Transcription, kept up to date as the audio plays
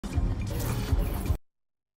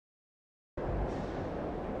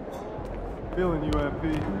Feeling you,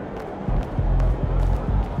 MP.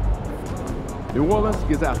 New Orleans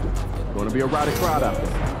gets after it. Going to be a rowdy crowd out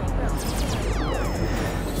there.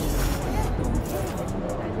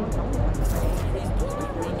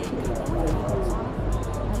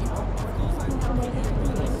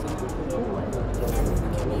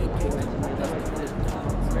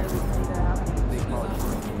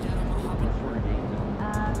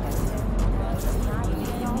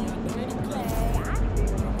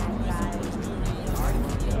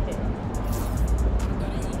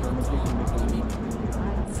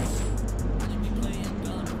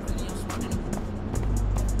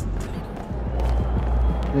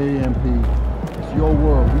 Hey, MP, it's your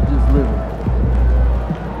world. We just live in.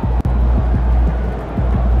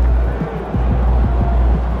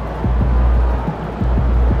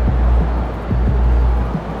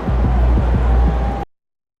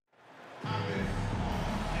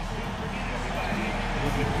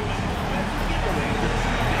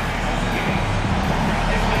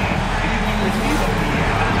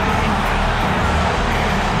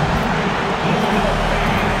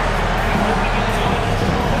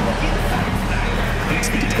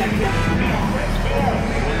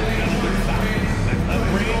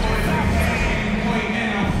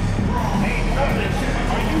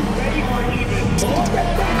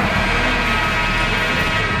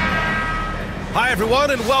 Hi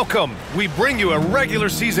everyone and welcome. We bring you a regular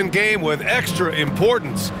season game with extra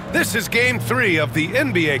importance. This is Game 3 of the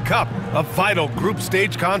NBA Cup, a vital group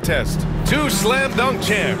stage contest. Two slam dunk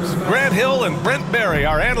champs, Grant Hill and Brent Barry,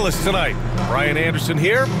 our analysts tonight. Brian Anderson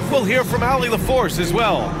here. We'll hear from Allie LaForce as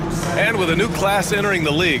well. And with a new class entering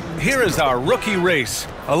the league, here is our rookie race.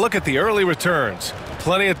 A look at the early returns.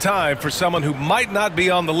 Plenty of time for someone who might not be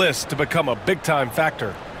on the list to become a big-time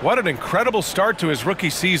factor. What an incredible start to his rookie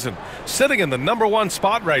season. Sitting in the #1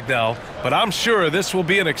 spot right now, but I'm sure this will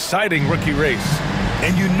be an exciting rookie race.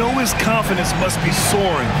 And you know his confidence must be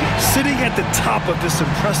soaring, sitting at the top of this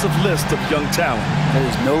impressive list of young talent. That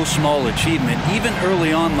is no small achievement, even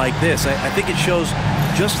early on like this. I think it shows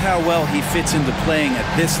just how well he fits into playing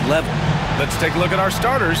at this level. Let's take a look at our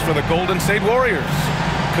starters for the Golden State Warriors.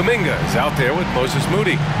 Kuminga is out there with Moses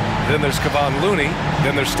Moody. Then there's Kevon Looney.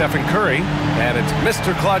 Then there's Stephen Curry. And it's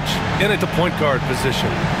Mr. Clutch in at the point guard position.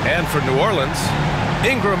 And for New Orleans,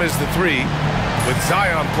 Ingram is the 3, with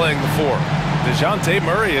Zion playing the 4. DeJounte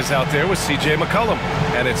Murray is out there with C.J. McCollum.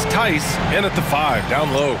 And it's Tice in at the 5,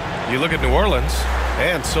 down low. You look at New Orleans,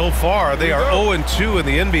 and so far they are 0-2 in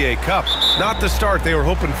the NBA Cup. Not the start they were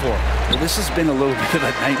hoping for. Well, this has been a little bit of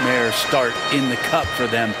a nightmare start in the Cup for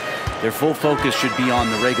them. Their full focus should be on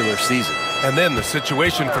the regular season. And then the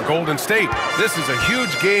situation for Golden State. This is a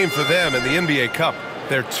huge game for them in the NBA Cup.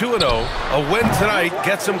 They're 2-0. A win tonight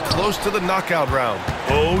gets them close to the knockout round.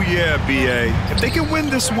 Oh yeah, B.A. If they can win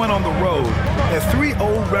this one on the road, a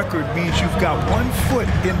 3-0 record means you've got 1 foot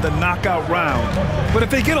in the knockout round. But if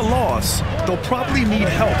they get a loss, they'll probably need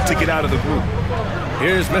help to get out of the group.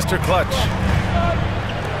 Here's Mr. Clutch.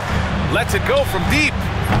 Lets it go from deep.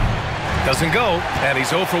 Doesn't go, and he's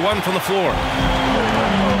 0 for 1 from the floor.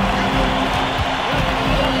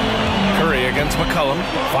 Curry against McCollum.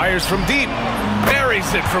 Fires from deep.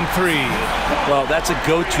 Buries it from 3. Well, that's a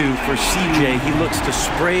go-to for CJ. He looks to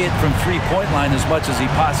spray it from three-point line as much as he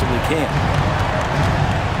possibly can.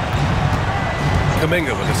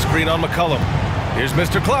 Kuminga with a screen on McCollum. Here's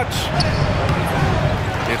Mr. Clutch.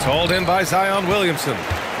 It's hauled in by Zion Williamson.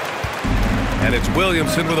 And it's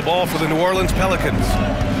Williamson with the ball for the New Orleans Pelicans.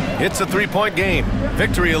 It's a 3-point game.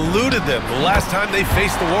 Victory eluded them the last time they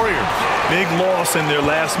faced the Warriors. Big loss in their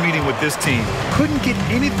last meeting with this team. Couldn't get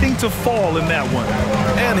anything to fall in that one.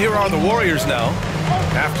 And here are the Warriors now,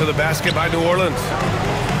 after the basket by New Orleans.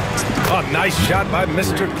 A nice shot by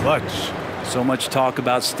Mr. Clutch. So much talk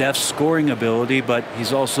about Steph's scoring ability, but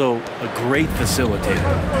he's also a great facilitator.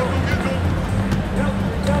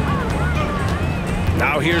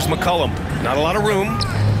 Now here's McCollum. Not a lot of room.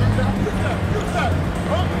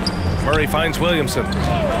 Murray finds Williamson.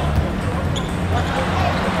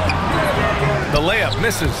 The layup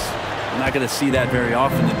misses. We're not going to see that very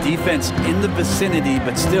often. The defense in the vicinity,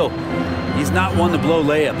 but still, he's not one to blow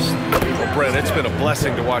layups. Well, Brent, it's been a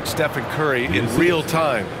blessing to watch Stephen Curry in real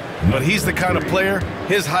time. But he's the kind of player,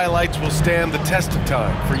 his highlights will stand the test of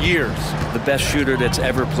time for years. The best shooter that's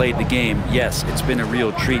ever played the game. Yes, it's been a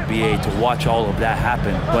real treat, B.A., to watch all of that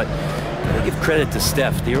happen. But I give credit to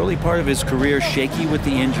Steph. The early part of his career, shaky with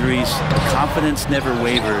the injuries, confidence never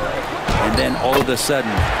wavered. And then all of a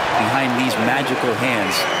sudden, behind these magical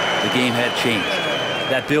hands, the game had changed.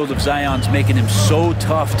 That build of Zion's making him so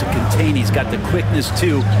tough to contain. He's got the quickness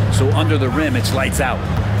too, so under the rim, it's lights out.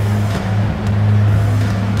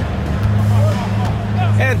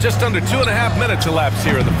 And just under 2.5 minutes elapsed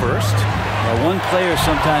here in the first. Now, one player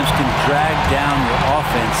sometimes can drag down your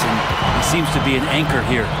offense, and he seems to be an anchor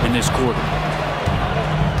here in this quarter.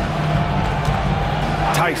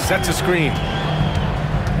 Tice sets a screen.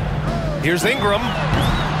 Here's Ingram.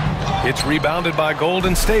 It's rebounded by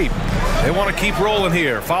Golden State. They want to keep rolling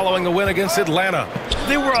here following the win against Atlanta.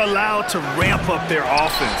 They were allowed to ramp up their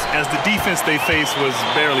offense as the defense they faced was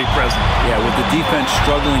barely present. Yeah, with the defense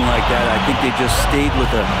struggling like that, I think they just stayed with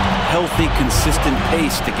a healthy, consistent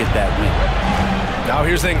pace to get that win. Now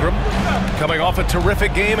here's Ingram, coming off a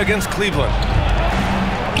terrific game against Cleveland.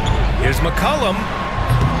 Here's McCollum.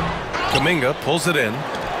 Kuminga pulls it in.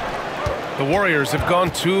 The Warriors have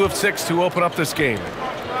gone 2 of 6 to open up this game.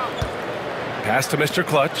 Pass to Mr.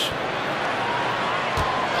 Clutch.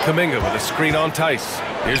 Kuminga with a screen on Tice.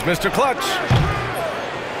 Here's Mr. Clutch.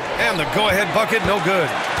 And the go-ahead bucket, no good.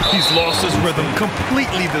 He's lost his rhythm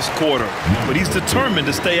completely this quarter, but he's determined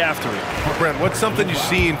to stay after it. Brent, what's something you've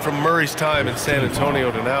seen from Murray's time in San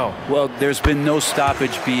Antonio to now? Well, there's been no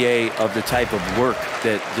stoppage, BA, of the type of work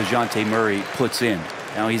that DeJounte Murray puts in.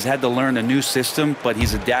 Now, he's had to learn a new system, but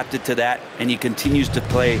he's adapted to that, and he continues to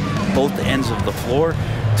play both ends of the floor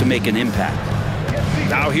to make an impact.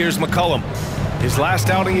 Now here's McCollum. His last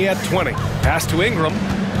outing, he had 20. Pass to Ingram.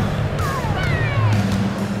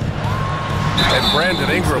 And Brandon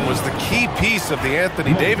Ingram was the key piece of the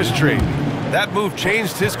Anthony Davis trade. That move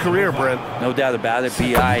changed his career, Brent. No doubt about it.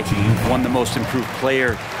 B.I. won the most improved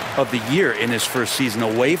player of the year in his first season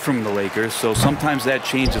away from the Lakers. So sometimes that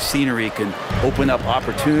change of scenery can open up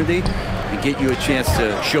opportunity and get you a chance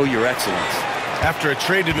to show your excellence. After a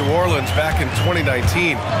trade to New Orleans back in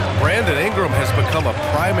 2019, Brandon Ingram has become a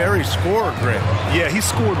primary scorer, Grant. Yeah, he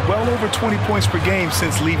scored well over 20 points per game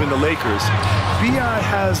since leaving the Lakers. B.I.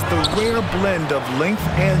 has the rare blend of length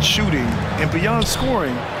and shooting, and beyond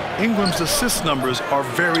scoring, Ingram's assist numbers are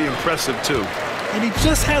very impressive too. And he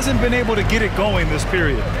just hasn't been able to get it going this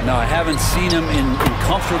period. No, I haven't seen him in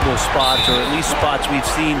comfortable spots, or at least spots we've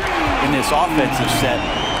seen in this offensive set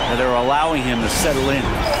that are allowing him to settle in.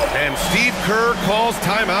 And Steve Kerr calls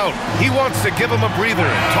timeout. He wants to give him a breather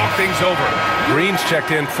and talk things over. Green's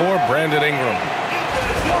checked in for Brandon Ingram.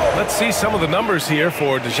 Let's see some of the numbers here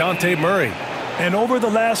for DeJounte Murray. And over the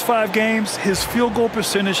last 5 games, his field goal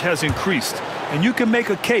percentage has increased. And you can make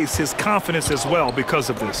a case his confidence as well because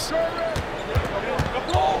of this.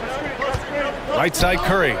 Right side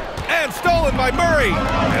Curry. And stolen by Murray.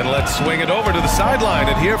 And let's swing it over to the sideline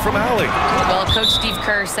and hear from Allie. Well, Coach Steve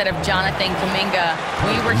Kerr said of Jonathan Kuminga,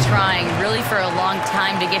 we were trying really for a long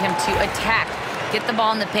time to get him to attack, get the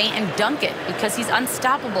ball in the paint and dunk it because he's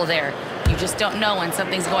unstoppable there. You just don't know when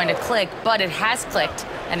something's going to click, but it has clicked,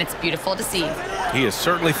 and it's beautiful to see. He has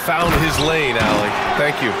certainly found his lane, Allie.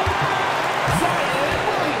 Thank you.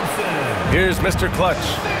 Here's Mr. Clutch,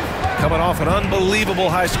 coming off an unbelievable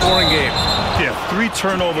high-scoring game. Yeah, 3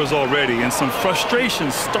 turnovers already and some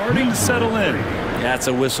frustration starting to settle in. That's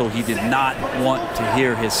a whistle he did not want to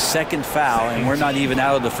hear. His second foul, and we're not even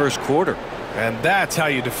out of the first quarter. And that's how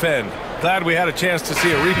you defend. Glad we had a chance to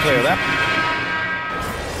see a replay of that.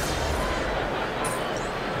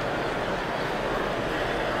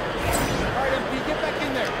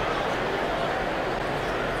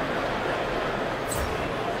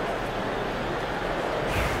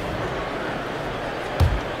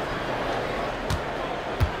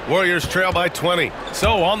 Warriors trail by 20.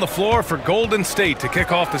 So on the floor for Golden State to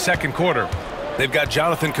kick off the second quarter. They've got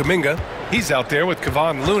Jonathan Kuminga. He's out there with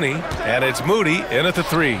Kevon Looney. And it's Moody in at the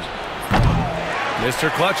 3.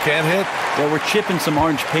 Mr. Clutch can't hit. Well, we're chipping some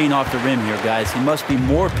orange paint off the rim here, guys. He must be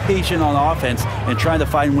more patient on offense and trying to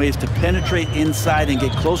find ways to penetrate inside and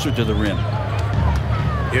get closer to the rim.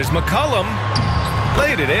 Here's McCollum.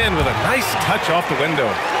 Laid it in with a nice touch off the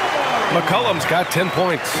window. McCollum's got 10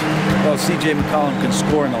 points. Well, C.J. McCollum can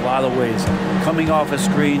score in a lot of ways. Coming off of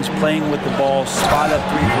screens, playing with the ball, spot-up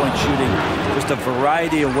three-point shooting. Just a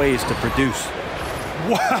variety of ways to produce.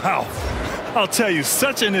 Wow. I'll tell you,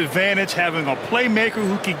 such an advantage having a playmaker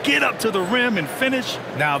who can get up to the rim and finish.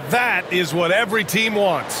 Now that is what every team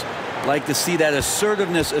wants. Like to see that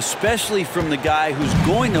assertiveness, especially from the guy who's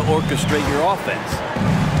going to orchestrate your offense.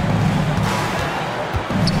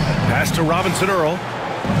 Pass to Robinson Earl.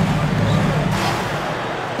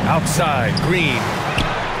 Outside, Green.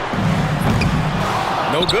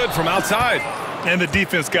 No good from outside. And the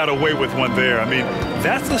defense got away with one there. I mean,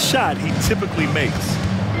 that's a shot he typically makes.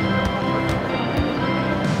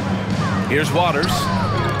 Here's Waters.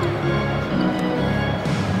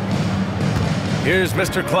 Here's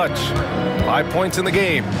Mr. Clutch. 5 points in the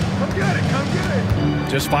game. Come get it, come get it.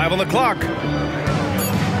 Just 5 on the clock.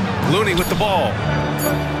 Looney with the ball.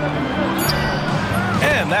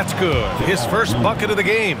 And And that's good. His first bucket of the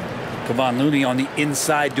game. Kevon Looney on the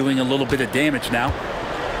inside doing a little bit of damage now.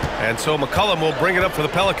 And so McCollum will bring it up for the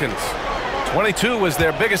Pelicans. 22 was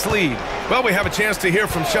their biggest lead. Well, we have a chance to hear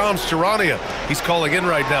from Shams Charania. He's calling in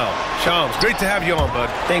right now. Shams, great to have you on, bud.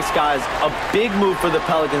 Thanks, guys. A big move for the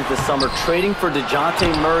Pelicans this summer, trading for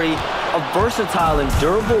DeJounte Murray, a versatile and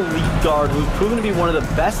durable lead guard who's proven to be one of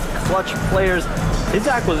the best clutch players. His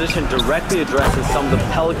acquisition directly addresses some of the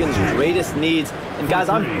Pelicans' greatest needs. And, guys,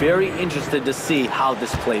 I'm very interested to see how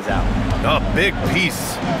this plays out. A big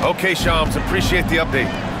piece. Okay, Shams, appreciate the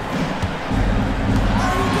update.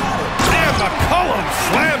 McCollum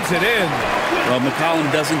slams it in. Well,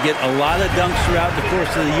 McCollum doesn't get a lot of dunks throughout the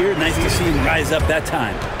course of the year. Nice to see him rise up that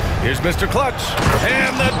time. Here's Mr. Clutch.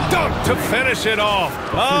 And the dunk to finish it off.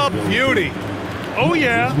 A beauty. Oh,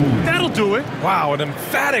 yeah, that'll do it. Wow, an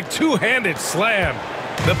emphatic two-handed slam.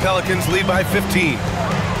 The Pelicans lead by 15.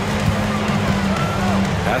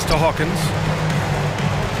 Pass to Hawkins.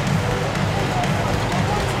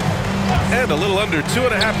 And a little under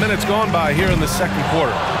 2.5 minutes gone by here in the second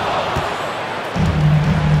quarter.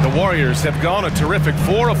 The Warriors have gone a terrific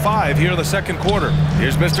 4 of 5 here in the second quarter.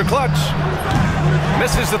 Here's Mr. Clutch.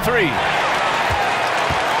 Misses the three.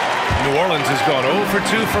 New Orleans has gone 0 for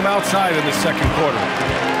 2 from outside in the second quarter.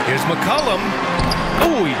 Here's McCollum.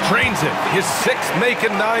 Oh, he drains it. His 6th make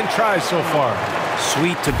and 9 tries so far.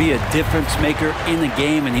 Sweet to be a difference maker in the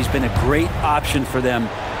game, and he's been a great option for them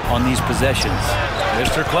on these possessions.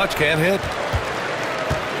 Mr. Clutch can't hit.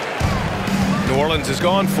 New Orleans has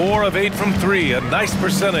gone 4 of 8 from 3, a nice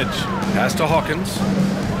percentage. Pass to Hawkins.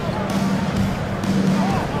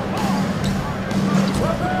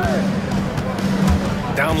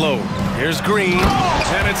 Down low. Here's Green.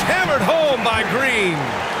 And it's hammered home by Green.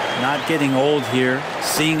 Not getting old here.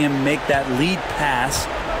 Seeing him make that lead pass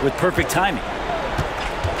with perfect timing.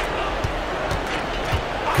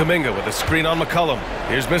 Kuminga with a screen on McCollum.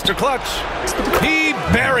 Here's Mr. Clutch. He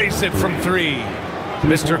buries it from 3.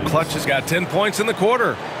 Mr. Clutch has got 10 points in the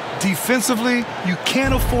quarter. Defensively, you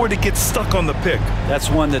can't afford to get stuck on the pick. That's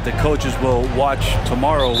one that the coaches will watch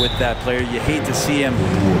tomorrow with that player. You hate to see him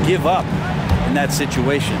give up in that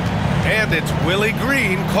situation. And it's Willie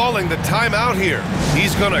Green calling the timeout here.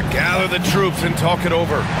 He's going to gather the troops and talk it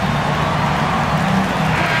over.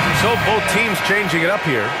 So both teams changing it up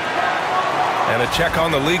here. And a check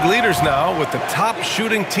on the league leaders now with the top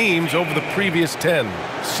shooting teams over the previous 10.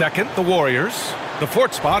 Second, the Warriors. The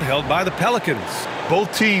 4th spot held by the Pelicans.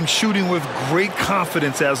 Both teams shooting with great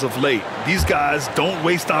confidence as of late. These guys don't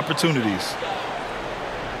waste opportunities.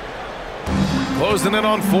 Closing in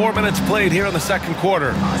on 4 minutes played here in the second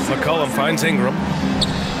quarter. McCollum finds Ingram.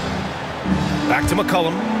 Back to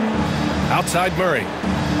McCollum. Outside Murray.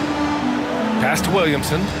 Pass to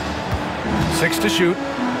Williamson. 6 to shoot.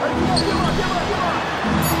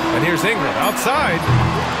 And here's Ingram outside.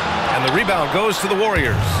 And the rebound goes to the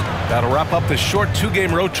Warriors. That'll wrap up this short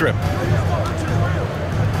 2-game road trip.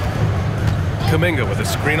 Kuminga with a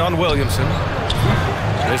screen on Williamson.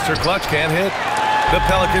 Mr. Clutch can't hit. The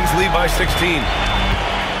Pelicans lead by 16.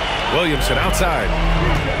 Williamson outside.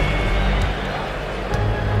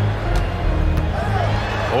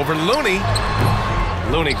 Over Looney.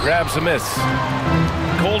 Looney grabs a miss.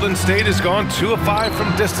 Golden State has gone 2 of 5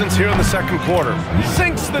 from distance here in the second quarter.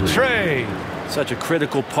 Sinks the tray. Such a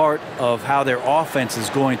critical part of how their offense is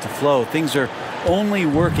going to flow. Things are only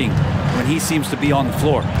working when he seems to be on the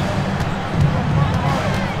floor.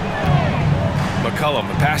 McCollum,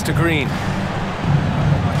 the pass to Green.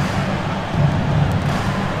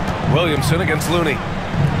 Williamson against Looney.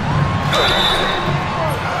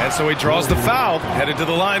 And so he draws the foul, headed to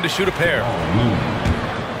the line to shoot a pair.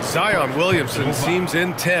 Zion Williamson seems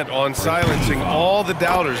intent on silencing all the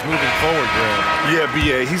doubters moving forward, Graham. Yeah,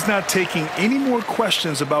 B.A., he's not taking any more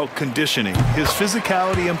questions about conditioning. His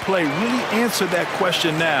physicality and play really answered that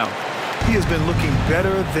question now. He has been looking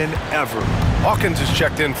better than ever. Hawkins is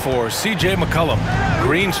checked in for C.J. McCollum.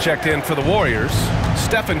 Green's checked in for the Warriors.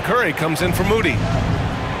 Stephen Curry comes in for Moody.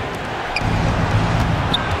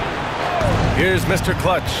 Here's Mr.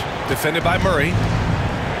 Clutch, defended by Murray.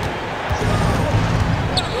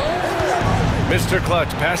 Mr. Clutch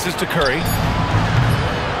passes to Curry.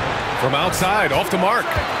 From outside, off the mark.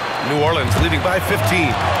 New Orleans leading by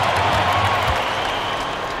 15.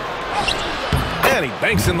 And he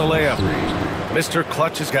banks in the layup. Mr.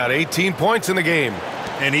 Clutch has got 18 points in the game.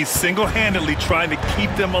 And he's single-handedly trying to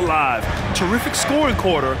keep them alive. Terrific scoring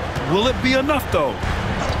quarter. Will it be enough, though?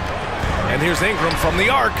 And here's Ingram from the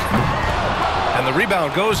arc. And the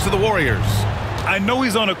rebound goes to the Warriors. I know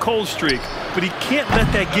he's on a cold streak, but he can't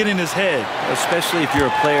let that get in his head. Especially if you're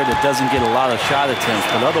a player that doesn't get a lot of shot attempts,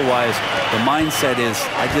 but otherwise the mindset is,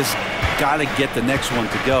 I just got to get the next one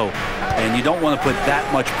to go. And you don't want to put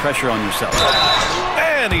that much pressure on yourself.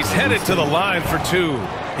 And he's headed to the line for 2.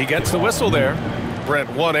 He gets the whistle there.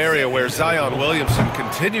 Brent, one area where Zion Williamson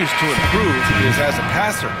continues to improve is as a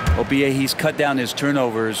passer. Well, B.A., he's cut down his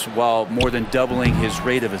turnovers while more than doubling his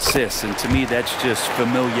rate of assists. And to me, that's just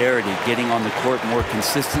familiarity, getting on the court more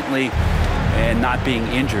consistently and not being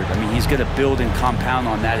injured. I mean, he's going to build and compound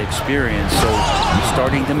on that experience. So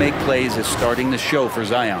starting to make plays is starting to show for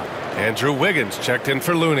Zion. Andrew Wiggins checked in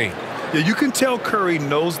for Looney. Yeah, you can tell Curry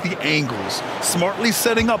knows the angles, smartly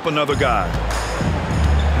setting up another guy.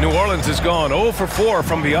 New Orleans has gone 0 for 4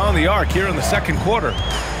 from beyond the arc here in the second quarter.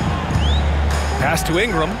 Pass to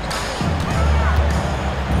Ingram.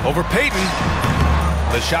 Over Payton.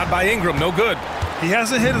 The shot by Ingram, no good. He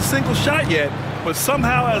hasn't hit a single shot yet, but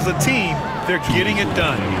somehow as a team, they're getting it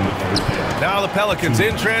done. Now the Pelicans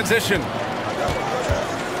in transition.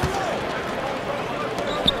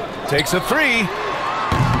 Takes a 3.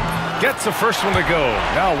 Gets the first one to go.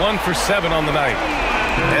 Now 1 for 7 on the night.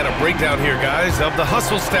 And a breakdown here, guys, of the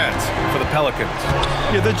hustle stats for the Pelicans.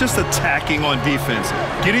 Yeah, they're just attacking on defense,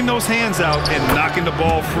 getting those hands out and knocking the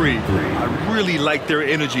ball free. I really like their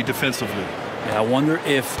energy defensively. Yeah, I wonder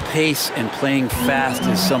if pace and playing fast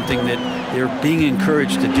is something that they're being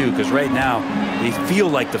encouraged to do, because right now they feel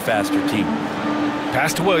like the faster team.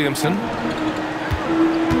 Pass to Williamson.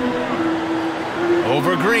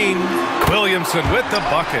 Over Green. Williamson with the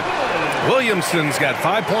bucket. Williamson's got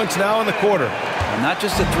 5 points now in the quarter. And not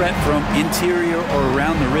just a threat from interior or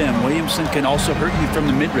around the rim. Williamson can also hurt you from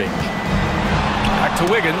the mid-range. Back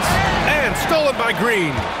to Wiggins. And stolen by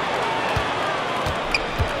Green.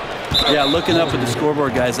 Yeah, looking up at the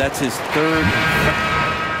scoreboard, guys, that's his 3rd.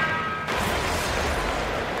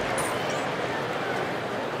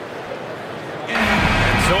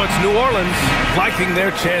 And so it's New Orleans liking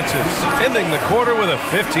their chances, ending the quarter with a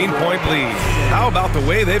 15-point lead. How about the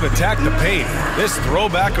way they've attacked the paint? This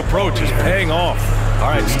throwback approach is paying off. All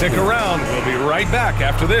right, stick around. We'll be right back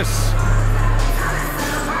after this.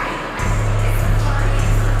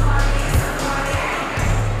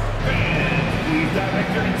 Please direct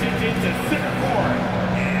your attention to center court.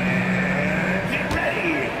 And get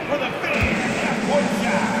ready for the fan half-court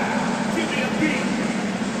shot. Give me a beat.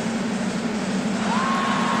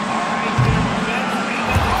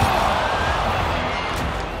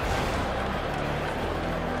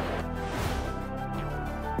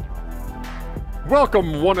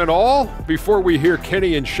 Welcome, one and all. Before we hear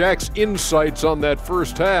Kenny and Shaq's insights on that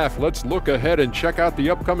first half, let's look ahead and check out the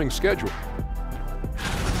upcoming schedule.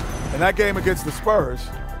 In that game against the Spurs,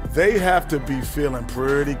 they have to be feeling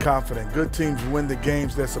pretty confident. Good teams win the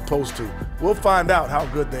games they're supposed to. We'll find out how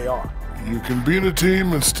good they are. You can beat a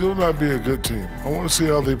team and still not be a good team. I want to see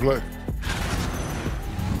how they play.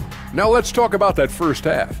 Now let's talk about that first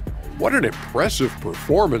half. What an impressive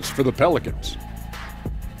performance for the Pelicans.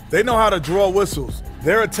 They know how to draw whistles.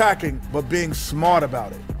 They're attacking, but being smart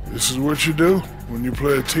about it. This is what you do when you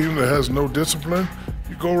play a team that has no discipline.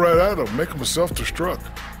 You go right at them, make them self-destruct.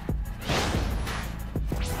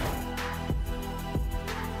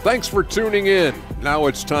 Thanks for tuning in. Now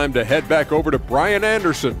it's time to head back over to Brian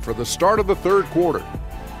Anderson for the start of the third quarter.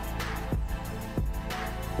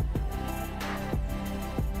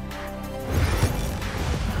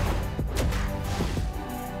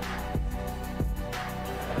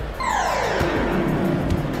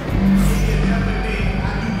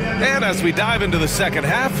 And as we dive into the second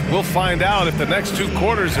half, we'll find out if the next 2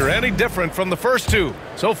 quarters are any different from the first 2.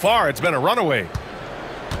 So far, it's been a runaway.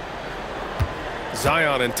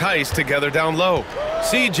 Zion and Tice together down low.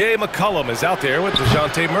 C.J. McCollum is out there with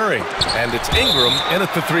DeJounte Murray. And it's Ingram in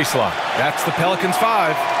at the 3 slot. That's the Pelicans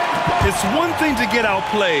 5. It's one thing to get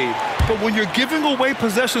outplayed, but when you're giving away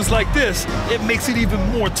possessions like this, it makes it even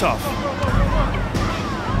more tough.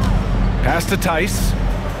 Pass to Tice.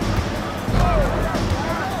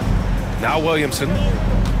 Now Williamson.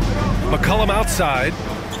 McCollum outside.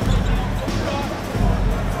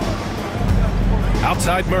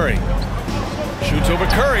 Outside Murray. Shoots over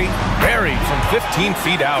Curry. Buried from 15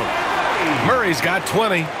 feet out. Murray's got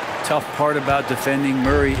 20. Tough part about defending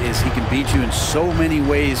Murray is he can beat you in so many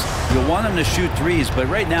ways. You'll want him to shoot threes, but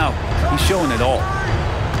right now, he's showing it all.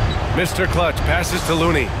 Mr. Clutch passes to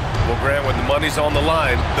Looney. Well, Grant, when the money's on the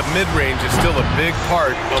line, the mid-range is still a big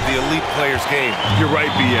part of the elite player's game. You're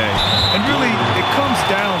right, B.A. And really, it comes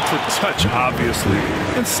down to touch, obviously.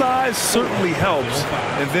 And size certainly helps.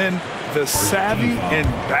 And then the savvy and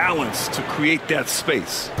balance to create that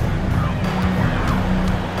space.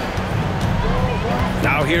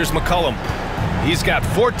 Now here's McCollum. He's got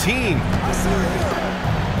 14.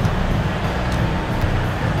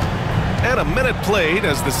 And a minute played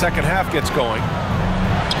as the second half gets going.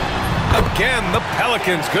 Again, the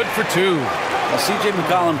Pelicans good for 2. Well, C.J.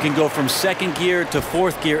 McCollum can go from second gear to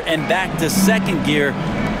fourth gear and back to second gear.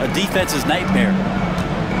 A defense's nightmare.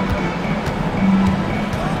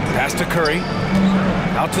 Pass to Curry.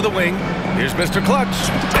 Out to the wing. Here's Mr. Clutch.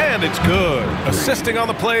 And it's good. Assisting on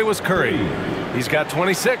the play was Curry. He's got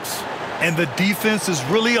 26. And the defense is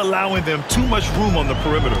really allowing them too much room on the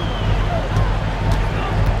perimeter.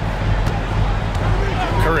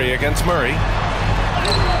 Curry against Murray.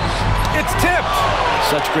 It's tipped.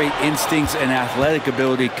 Such great instincts and athletic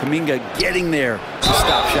ability. Kuminga getting there to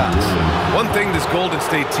stop shots. One thing this Golden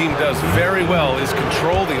State team does very well is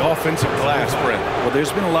control the offensive glass, Brent. Well,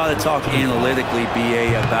 there's been a lot of talk analytically, BA,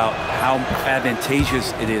 about how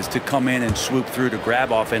advantageous it is to come in and swoop through to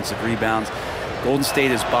grab offensive rebounds. Golden State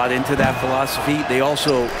has bought into that philosophy. They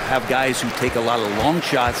also have guys who take a lot of long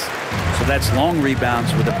shots, so that's long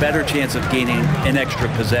rebounds with a better chance of gaining an extra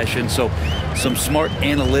possession. So some smart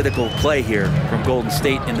analytical play here from Golden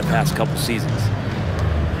State in the past couple seasons.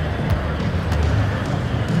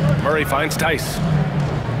 Murray finds Tice.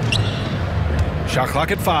 Shot clock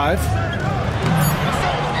at 5.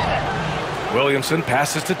 Williamson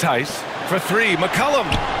passes to Tice for 3. McCollum.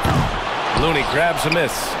 Looney grabs a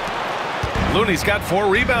miss. Looney's got 4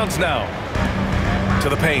 rebounds now. To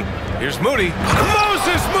the paint. Here's Moody.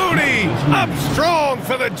 Moses Moody up strong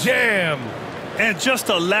for the jam. And just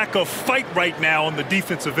a lack of fight right now on the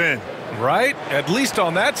defensive end. Right? At least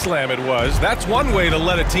on that slam it was. That's one way to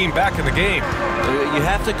let a team back in the game. You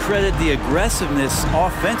have to credit the aggressiveness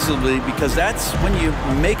offensively, because that's when you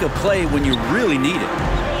make a play when you really need it.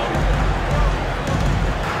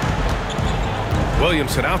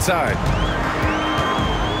 Williamson outside.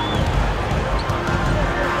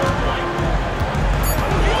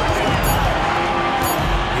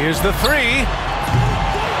 Here's the 3.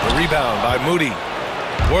 The rebound by Moody.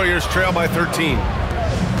 Warriors trail by 13.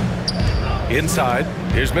 Inside.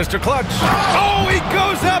 Here's Mr. Clutch. Oh, he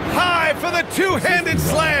goes up high for the two-handed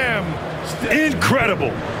slam.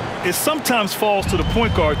 Incredible. It sometimes falls to the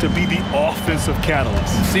point guard to be the offensive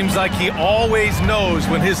catalyst. Seems like he always knows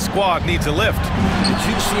when his squad needs a lift. Did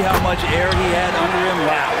you see how much air he had under him?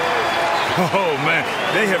 Wow. Oh, man.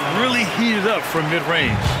 They have really heated up from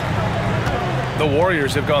mid-range. The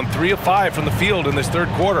Warriors have gone 3 of 5 from the field in this third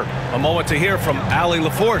quarter. A moment to hear from Allie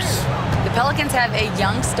LaForce. The Pelicans have a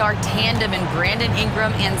young star tandem in Brandon Ingram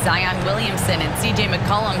and Zion Williamson. And C.J.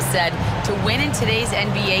 McCollum said to win in today's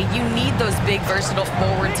NBA, you need those big, versatile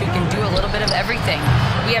forwards who can do a little bit of everything.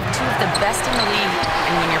 We have 2 of the best in the league,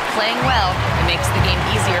 and when you're playing well, it makes the game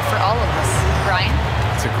easier for all of us. Brian?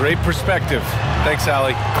 It's a great perspective. Thanks,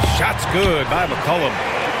 Allie. Shot's good by McCollum.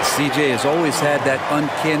 CJ has always had that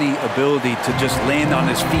uncanny ability to just land on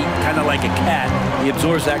his feet, kind of like a cat. He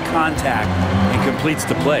absorbs that contact and completes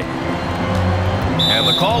the play. And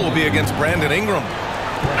the call will be against Brandon Ingram.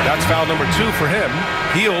 That's foul number 2 for him.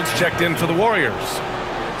 Fields checked in for the Warriors.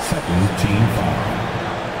 Second team foul.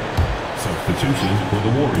 Substitution for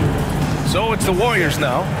the Warriors. So it's the Warriors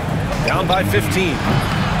now, down by 15.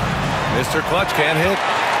 Mr. Clutch can't hit.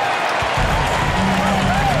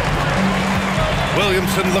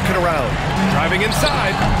 Williamson looking around, driving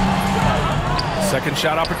inside. Second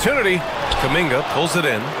shot opportunity. Kuminga pulls it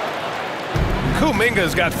in.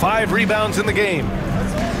 Kuminga's got 5 rebounds in the game.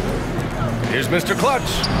 Here's Mr. Clutch.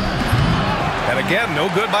 And again,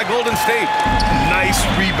 no good by Golden State. Nice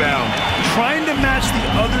rebound. Trying to match the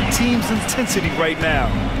other team's intensity right now.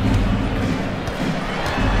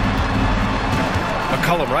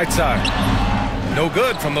 McCollum right side. No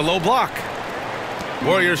good from the low block.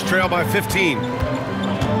 Warriors trail by 15.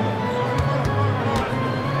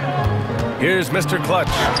 Here's Mr. Clutch.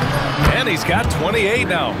 And he's got 28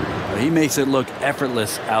 now. He makes it look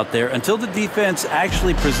effortless out there. Until the defense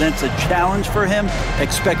actually presents a challenge for him,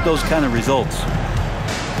 expect those kind of results.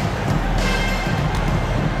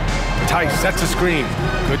 Tice sets a screen.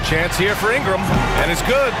 Good chance here for Ingram. And it's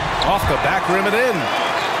good. Off the back rim and in.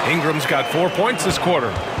 Ingram's got 4 points this quarter.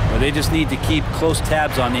 Well, they just need to keep close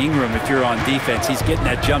tabs on Ingram if you're on defense. He's getting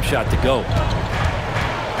that jump shot to go.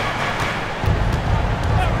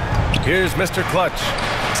 Here's Mr. Clutch.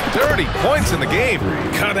 30 points in the game.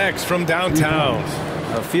 Connects from downtown.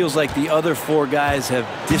 Feels like the other 4 guys have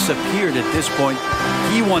disappeared at this point.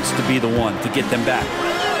 He wants to be the one to get them back.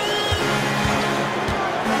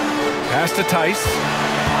 Pass to Tice.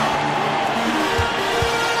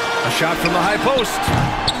 A shot from the high post.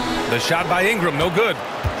 The shot by Ingram, no good.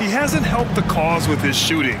 He hasn't helped the cause with his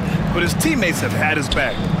shooting, but his teammates have had his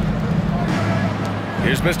back.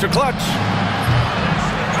 Here's Mr. Clutch.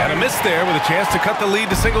 And a miss there with a chance to cut the lead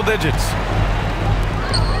to single digits.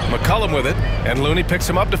 McCollum with it, and Looney picks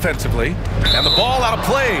him up defensively. And the ball out of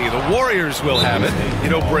play. The Warriors will have it. You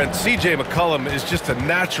know, Brent, C.J. McCollum is just a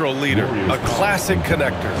natural leader, a classic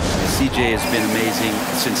connector. C.J. has been amazing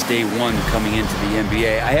since day one coming into the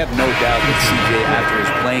NBA. I have no doubt that C.J. after his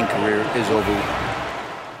playing career is over.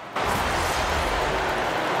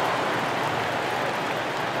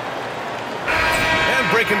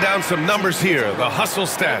 And breaking down some numbers here, the hustle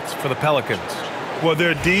stats for the Pelicans. Well,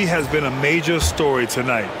 their D has been a major story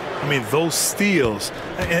tonight. I mean, those steals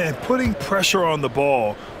and putting pressure on the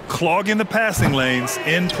ball, clogging the passing lanes,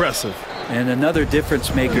 impressive. And another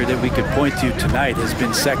difference maker that we could point to tonight has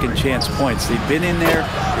been second chance points. They've been in there,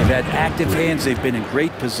 they've had active hands, they've been in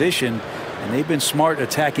great position, and they've been smart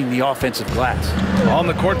attacking the offensive glass. On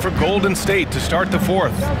the court for Golden State to start the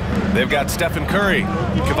fourth. They've got Stephen Curry.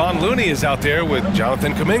 Kevon Looney is out there with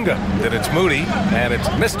Jonathan Kuminga. Then it's Moody, and it's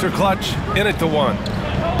Mr. Clutch in at the one.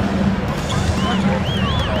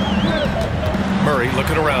 Murray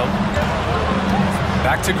looking around.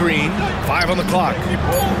 Back to Green. 5 on the clock.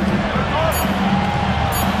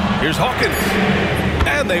 Here's Hawkins.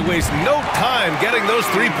 And they waste no time getting those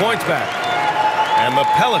 3 points back. And the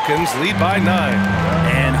Pelicans lead by 9.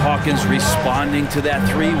 And Hawkins responding to that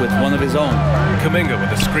three with one of his own. Kuminga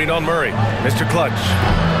with a screen on Murray. Mr. Clutch.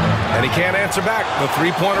 And he can't answer back. The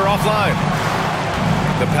three-pointer offline.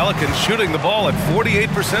 The Pelicans shooting the ball at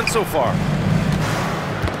 48% so far.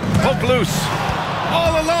 Poke loose.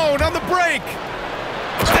 All alone on the break.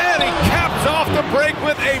 And he caps off the break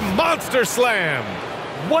with a monster slam.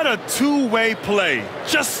 What a two-way play.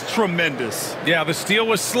 Just tremendous. Yeah, the steal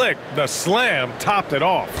was slick. The slam topped it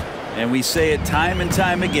off. And we say it time and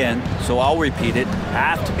time again, so I'll repeat it.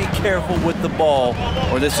 Have to be careful with the ball,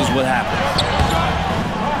 or this is what happens.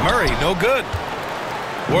 Murray, no good.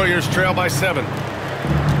 Warriors trail by 7.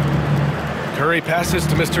 Curry passes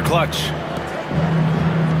to Mr. Clutch.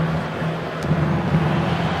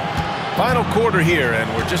 Final quarter here, and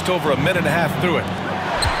we're just over a minute and a half through it.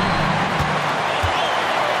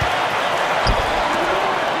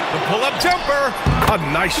 The pull-up jumper. A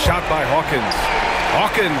nice shot by Hawkins.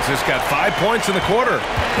 Hawkins has got 5 points in the quarter.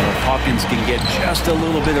 And if Hawkins can get just a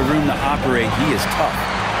little bit of room to operate, he is tough.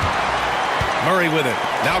 Murray with it.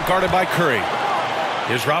 Now guarded by Curry.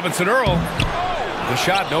 Here's Robinson Earl. The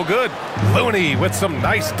shot no good. Looney with some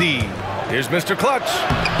nice D. Here's Mr. Clutch.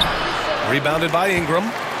 Rebounded by Ingram.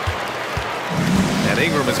 And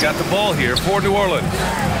Ingram has got the ball here for New Orleans.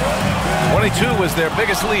 22 was their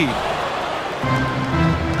biggest lead.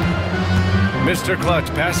 Mr. Clutch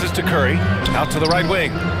passes to Curry. Out to the right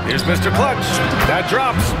wing. Here's Mr. Clutch. That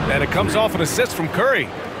drops, and it comes off an assist from Curry.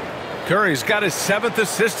 Curry's got his 7th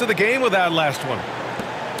assist of the game with that last one.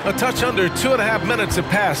 A touch under 2.5 minutes have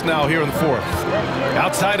passed now here in the fourth.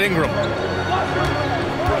 Outside Ingram.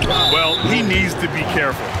 Well, he needs to be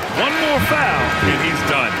careful. One more foul, and he's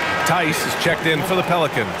done. Tice is checked in for the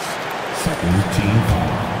Pelicans. Second team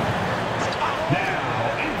foul.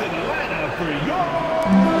 Now into the lineup for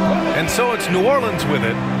your... And so it's New Orleans with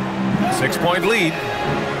it. 6-point lead.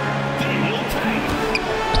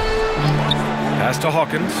 Pass to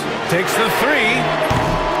Hawkins. Takes the three.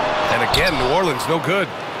 And again, New Orleans no good.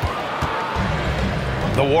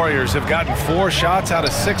 The Warriors have gotten 4 shots out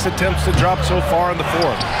of 6 attempts to drop so far in the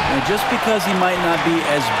fourth. And just because he might not be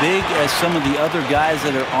as big as some of the other guys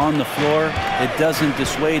that are on the floor, it doesn't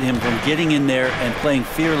dissuade him from getting in there and playing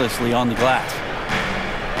fearlessly on the glass.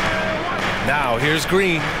 Now here's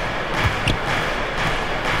Green.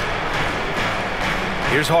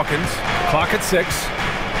 Here's Hawkins. Clock at 6.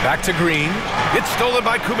 Back to Green. It's stolen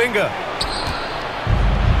by Kuminga.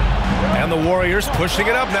 And the Warriors pushing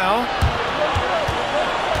it up now.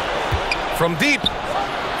 From deep.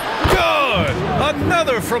 Good!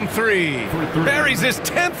 Another from 3. Buries his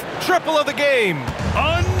 10th triple of the game.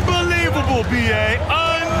 Unbelievable, B.A.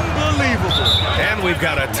 Unbelievable. And we've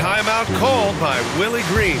got a timeout called by Willie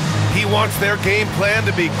Green. He wants their game plan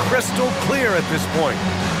to be crystal clear at this point.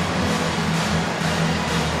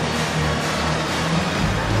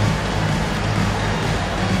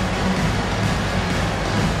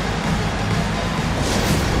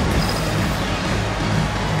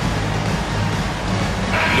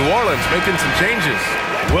 New Orleans making some changes.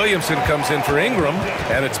 Williamson comes in for Ingram,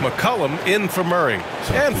 and it's McCollum in for Murray.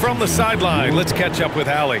 And from the sideline, let's catch up with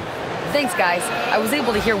Allie. Thanks, guys. I was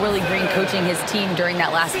able to hear Willie Green coaching his team during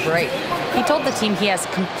that last break. He told the team he has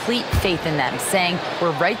complete faith in them, saying,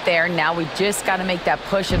 we're right there, now we just got to make that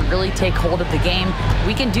push and really take hold of the game.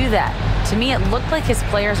 We can do that. To me, it looked like his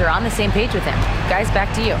players are on the same page with him. Guys,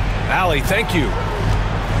 back to you. Allie, thank you.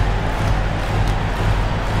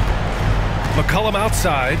 McCollum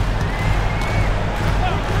outside.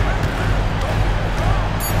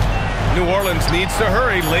 New Orleans needs to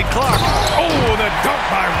hurry. Late clock. Oh, the dunk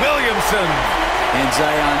by Williamson. And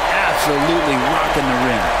Zion absolutely rocking the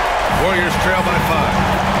rim. Warriors trail by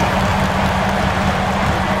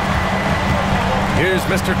 5. Here's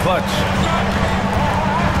Mr. Clutch.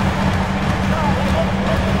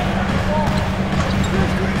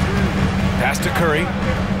 Pass to Curry.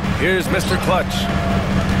 Here's Mr. Clutch.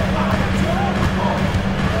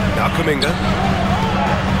 Now Kuminga.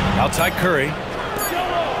 Outside Curry.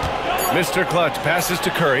 Mr. Clutch passes to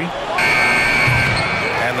Curry.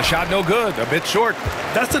 And the shot no good, a bit short.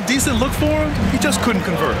 That's a decent look for him. He just couldn't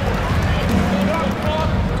convert.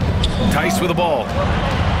 Tice with the ball.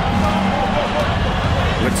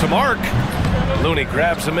 With some arc. Looney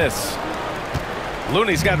grabs a miss.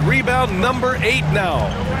 Looney's got rebound number 8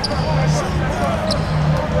 now.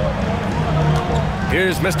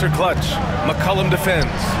 Here's Mr. Clutch. McCollum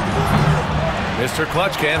defends. Mr.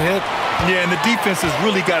 Clutch can't hit. Yeah, and the defense has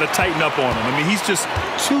really got to tighten up on him. I mean, he's just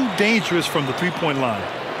too dangerous from the three-point line.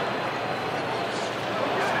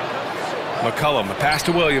 McCollum, a pass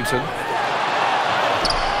to Williamson.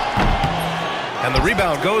 And the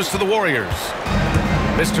rebound goes to the Warriors.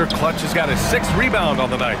 Mr. Clutch has got his 6th rebound on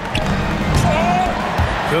the night.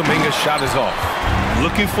 Kuminga's shot is off.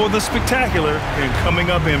 Looking for the spectacular and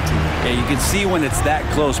coming up empty. Yeah, you can see when it's that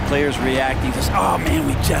close, players reacting. Just, oh, man,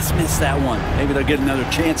 we just missed that one. Maybe they'll get another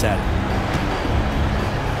chance at it.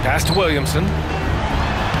 Pass to Williamson.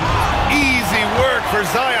 Easy work for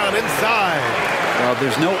Zion inside. Well,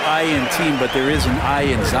 there's no I in team, but there is an I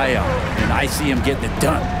in Zion. And I see him getting it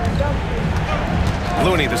done.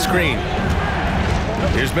 Looney, the screen.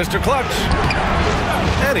 Here's Mr. Clutch.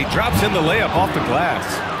 And he drops in the layup off the glass.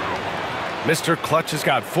 Mr. Clutch has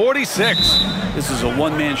got 46. This is a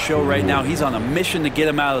one-man show right now. He's on a mission to get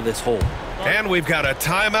him out of this hole. And we've got a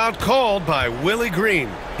timeout called by Willie Green.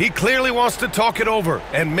 He clearly wants to talk it over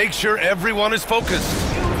and make sure everyone is focused.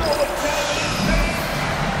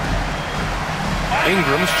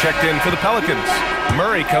 Ingram's checked in for the Pelicans.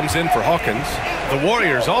 Murray comes in for Hawkins. The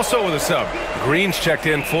Warriors also with a sub. Green's checked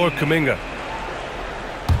in for Kuminga.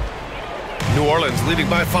 New Orleans leading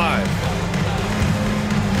by 5.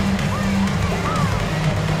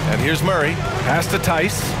 And here's Murray. Pass to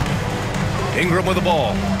Tice. Ingram with the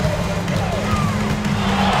ball.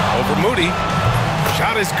 Over Moody.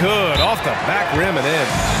 Shot is good. Off the back rim and in.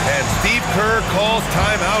 And Steve Kerr calls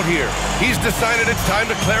timeout here. He's decided it's time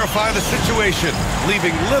to clarify the situation,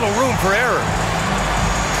 leaving little room for error.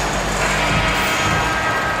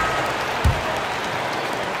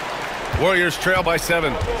 Warriors trail by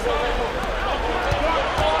 7.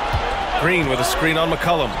 Green with a screen on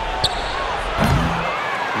McCollum.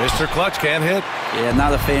 Mr. Clutch can't hit. Yeah,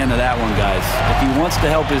 not a fan of that one, guys. If he wants to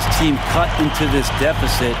help his team cut into this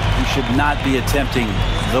deficit, he should not be attempting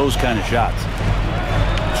those kind of shots.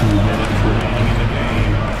 2 minutes remaining in the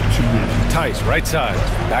game. 2 minutes. Tice, right side.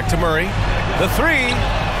 Back to Murray. The 3.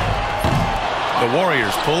 The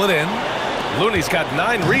Warriors pull it in. Looney's got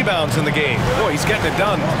 9 rebounds in the game. Boy, he's getting it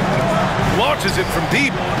done. Launches it from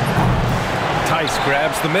deep. Tice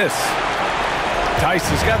grabs the miss. Tice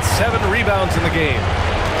has got 7 rebounds in the game.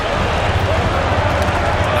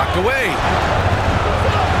 Knocked away.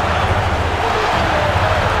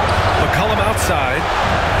 McCollum outside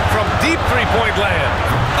from deep three-point land.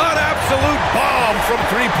 An absolute bomb from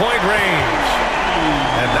three-point range.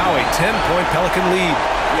 And now a 10-point Pelican lead.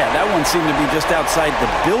 Yeah, that one seemed to be just outside the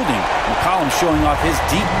building. McCollum showing off his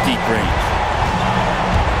deep, deep range.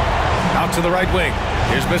 Out to the right wing.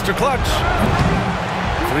 Here's Mr. Clutch.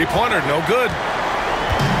 Three-pointer, no good.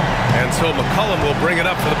 And so McCollum will bring it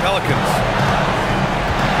up for the Pelicans.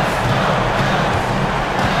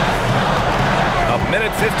 A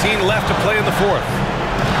minute 15 left to play in the 4th.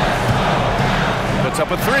 Puts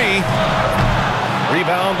up a 3.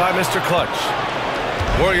 Rebound by Mr. Clutch.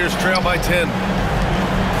 Warriors trail by 10.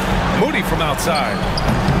 Moody from outside.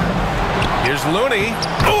 Here's Looney.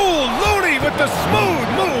 Oh, Looney with the smooth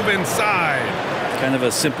move inside. Kind of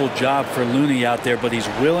a simple job for Looney out there, but he's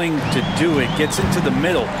willing to do it. Gets into the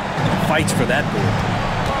middle, fights for that board.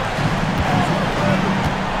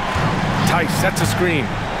 Tice sets a screen.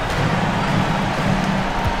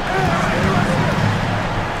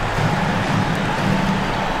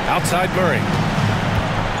 Outside Murray.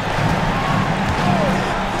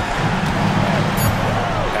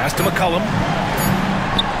 Pass to McCollum.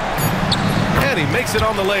 And he makes it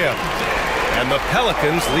on the layup. And the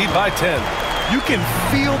Pelicans lead by 10. You can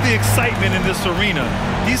feel the excitement in this arena.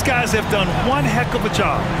 These guys have done one heck of a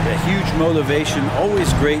job. A huge motivation,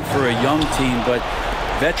 always great for a young team, but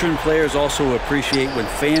Veteran players also appreciate when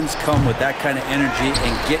fans come with that kind of energy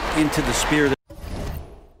and get into the spirit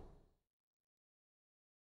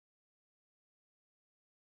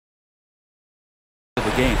of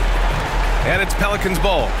the game. And it's Pelicans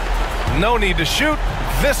ball. No need to shoot.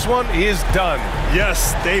 This one is done.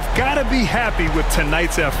 Yes, they've got to be happy with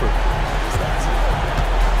tonight's effort.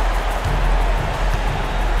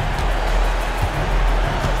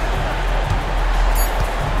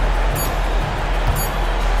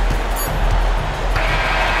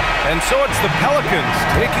 And so it's the Pelicans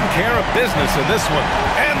taking care of business in this one.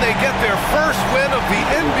 And they get their first win of the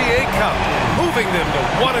NBA Cup, moving them to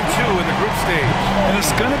 1-2 in the group stage. And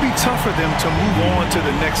it's going to be tough for them to move on to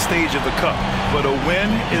the next stage of the Cup. But a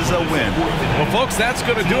win is a win. Well, folks, that's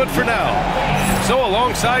going to do it for now. So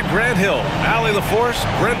alongside Grant Hill, Allie LaForce,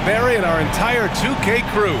 Brent Barry, and our entire 2K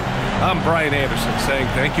crew, I'm Brian Anderson saying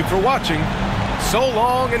thank you for watching. So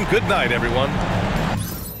long and good night, everyone.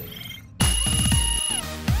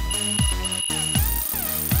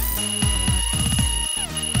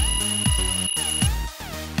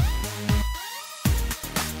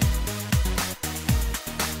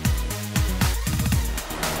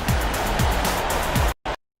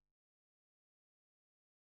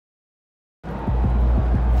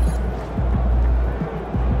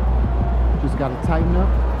 Just got to tighten up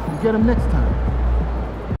and get them next time.